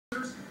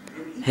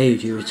Hey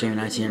YouTube, it's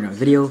Jamie19 here in a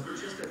video,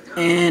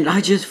 and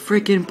I just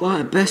freaking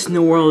bought Best in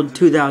the World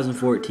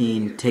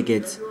 2014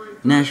 tickets,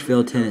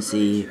 Nashville,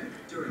 Tennessee,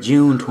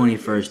 June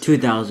 21st,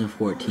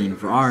 2014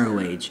 for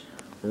ROH,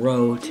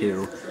 Row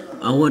 2.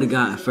 I would have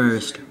got it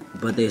first,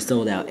 but they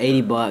sold out,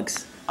 80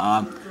 bucks.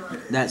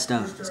 That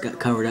stuff just got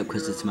covered up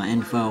because it's my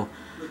info,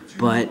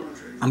 but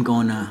I'm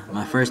going to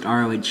my first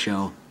ROH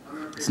show.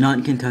 It's not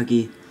in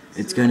Kentucky.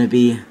 It's going to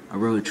be a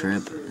road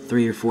trip, a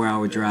 3 or 4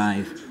 hour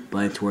drive.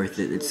 But it's worth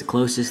it. It's the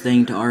closest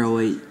thing to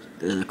ROH.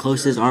 The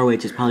closest ROH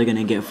is probably going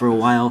to get for a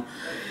while.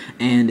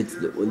 And it's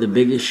the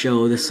biggest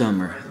show of the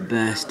summer.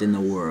 Best in the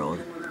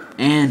world.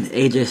 And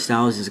AJ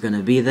Styles is going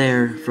to be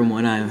there from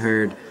what I've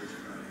heard.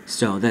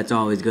 So that's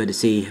always good to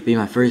see. It'll be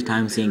my first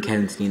time seeing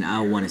Kevin Steen.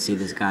 I want to see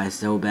this guy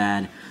so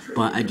bad.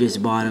 But I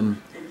just bought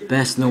him.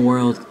 Best in the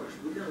World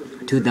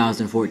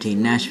 2014,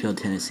 Nashville,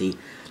 Tennessee.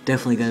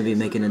 Definitely going to be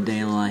making a day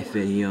in the life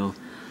video.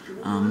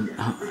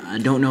 I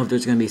don't know if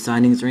there's going to be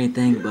signings or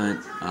anything, but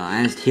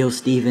I asked Heel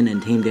Steven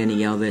and Team Danny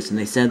Elvis, and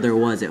they said there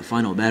was at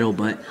Final Battle,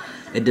 but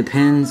it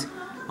depends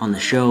on the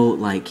show.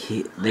 Like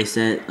they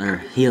said, or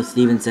Heel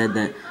Steven said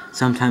that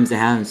sometimes they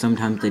have and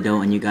sometimes they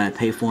don't, and you gotta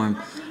pay for them.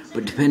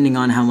 But depending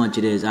on how much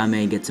it is, I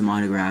may get some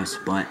autographs,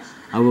 but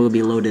I will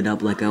be loaded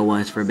up like I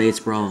was for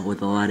baseball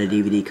with a lot of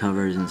DVD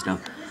covers and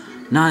stuff.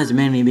 Not as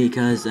many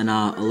because a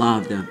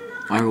lot of the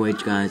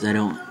ROH guys I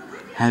don't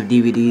have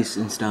DVDs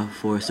and stuff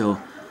for, so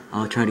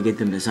I'll try to get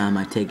them to sign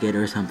my ticket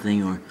or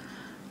something, or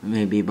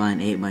maybe buy an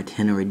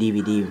 8x10 or a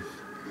DVD,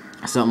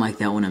 something like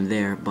that when I'm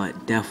there.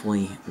 But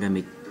definitely going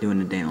to be doing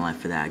a day in the life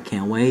for that. I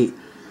can't wait.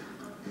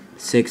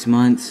 6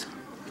 months,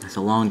 that's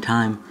a long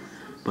time.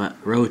 But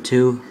Row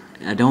 2,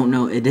 I don't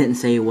know, it didn't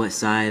say what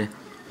side,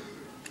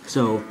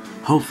 so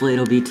hopefully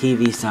it'll be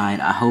TV side.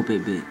 I hope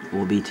it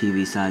will be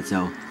TV side,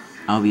 so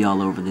I'll be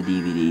all over the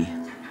DVD.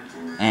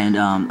 And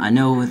I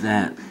know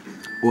that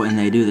when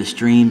they do the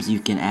streams, you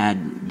can add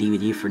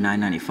DVD for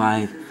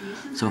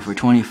 $9.95. So for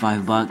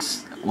 25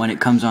 bucks, when it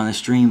comes on the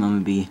stream, I'm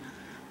gonna be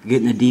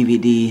getting the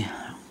DVD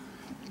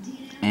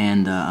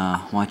and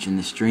watching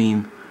the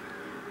stream.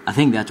 I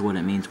think that's what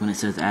it means when it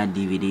says add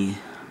DVD.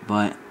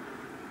 But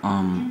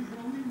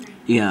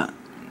yeah,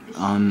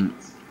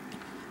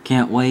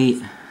 can't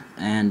wait.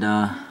 And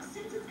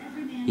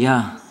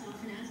yeah,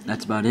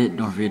 that's about it.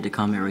 Don't forget to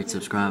comment, rate,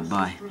 subscribe.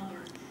 Bye.